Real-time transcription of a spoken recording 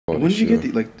When did you get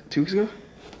these? Like 2 weeks ago?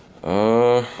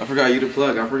 I forgot you the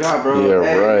plug. I forgot, bro. Yeah,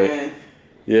 hey, right. Man.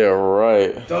 Yeah,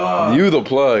 right. Dog. You the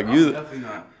plug. No, you definitely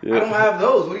not. Yeah. I don't have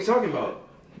those. What are you talking about?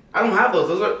 I don't have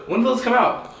those. When do those come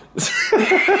out?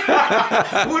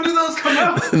 When do those come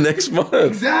out? Next month.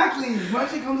 Exactly. My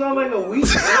shit comes out like a week.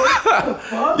 What the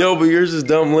fuck? Yo, but yours is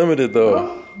dumb limited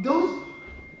though. Those.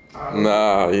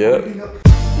 Nah, yeah.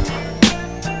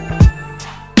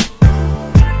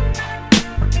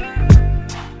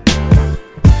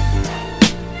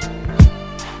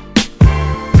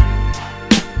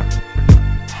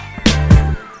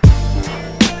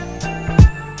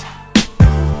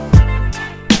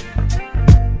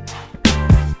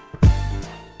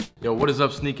 Yo, what is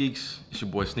up, Sneak Geeks? It's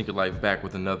your boy Sneaker Life back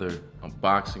with another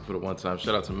unboxing for the one time.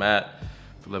 Shout out to Matt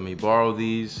for letting me borrow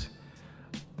these.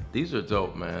 These are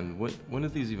dope, man. When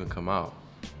did these even come out?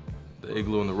 The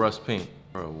Igloo and the Rust Pink.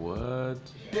 Bro, what?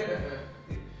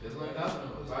 It's like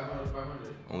 500,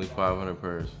 500. Only 500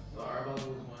 pairs. So our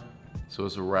bottle was one. So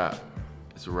it's a wrap.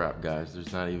 It's a wrap, guys.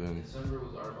 There's not even... December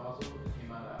was our bottle. It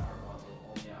came out at our bottle.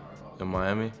 Only at our bottle. In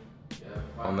Miami?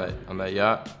 Yeah. On that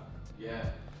yacht? Yeah.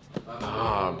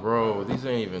 Ah, bro, these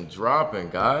ain't even dropping,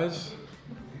 guys.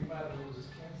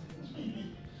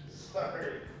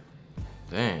 Sorry.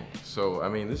 Dang. So, I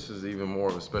mean, this is even more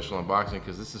of a special unboxing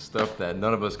because this is stuff that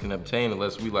none of us can obtain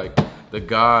unless we like the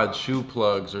God shoe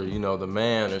plugs or, you know, the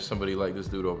man or somebody like this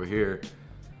dude over here.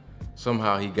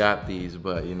 Somehow he got these,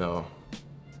 but, you know,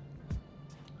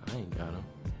 I ain't got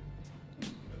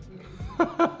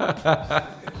them.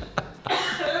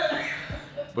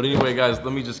 But anyway, guys,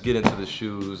 let me just get into the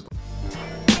shoes.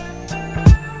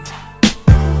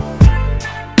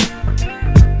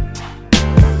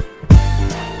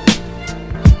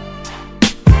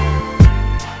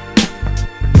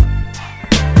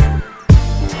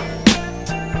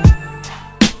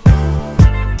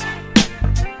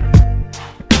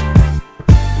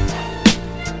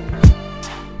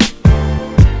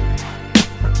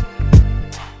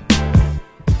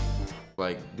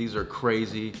 Like, these are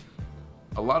crazy.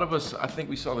 A lot of us, I think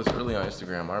we saw this early on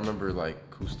Instagram. I remember like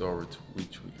Cousteau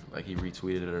he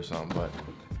retweeted it or something, but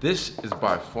this is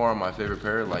by far my favorite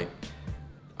pair. Like,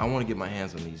 I want to get my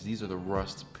hands on these. These are the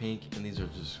Rust Pink and these are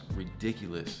just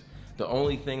ridiculous. The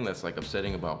only thing that's like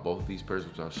upsetting about both of these pairs,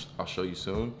 which I'll show you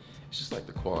soon, it's just like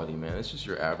the quality, man. It's just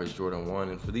your average Jordan 1.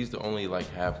 And for these to only like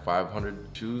have 500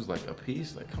 shoes like a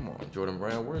piece, like come on, Jordan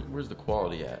brand, where's the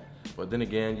quality at? But then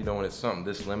again, you know, when it's something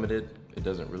this limited, it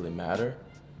doesn't really matter.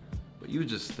 But you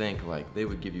just think like they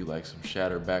would give you like some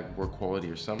shattered backboard quality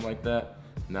or something like that.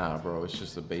 Nah, bro, it's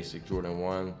just a basic Jordan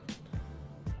 1.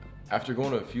 After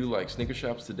going to a few like sneaker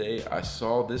shops today, I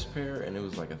saw this pair and it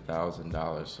was like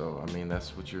 $1,000. So, I mean,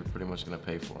 that's what you're pretty much gonna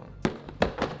pay for them.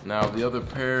 Now, the other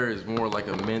pair is more like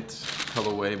a mint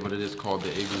colorway, but it is called the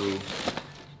Igloo.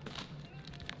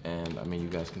 And I mean, you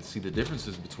guys can see the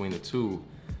differences between the two.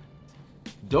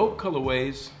 Dope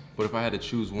colorways. But if I had to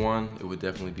choose one, it would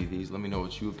definitely be these. Let me know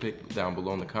what you would pick down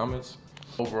below in the comments.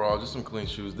 Overall, just some clean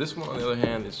shoes. This one, on the other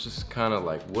hand, it's just kind of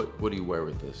like, what do you wear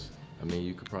with this? I mean,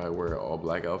 you could probably wear an all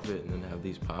black outfit and then have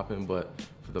these popping, but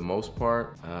for the most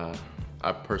part,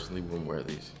 I personally wouldn't wear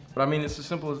these. But I mean, it's as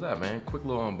simple as that, man. Quick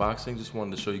little unboxing. Just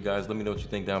wanted to show you guys. Let me know what you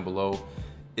think down below.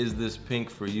 Is this pink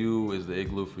for you? Is the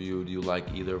Igloo for you? Do you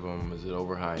like either of them? Is it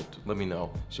overhyped? Let me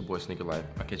know. It's your boy Sneaker Life.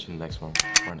 I'll catch you in the next one.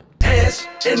 Run it. Hands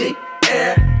in the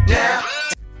air.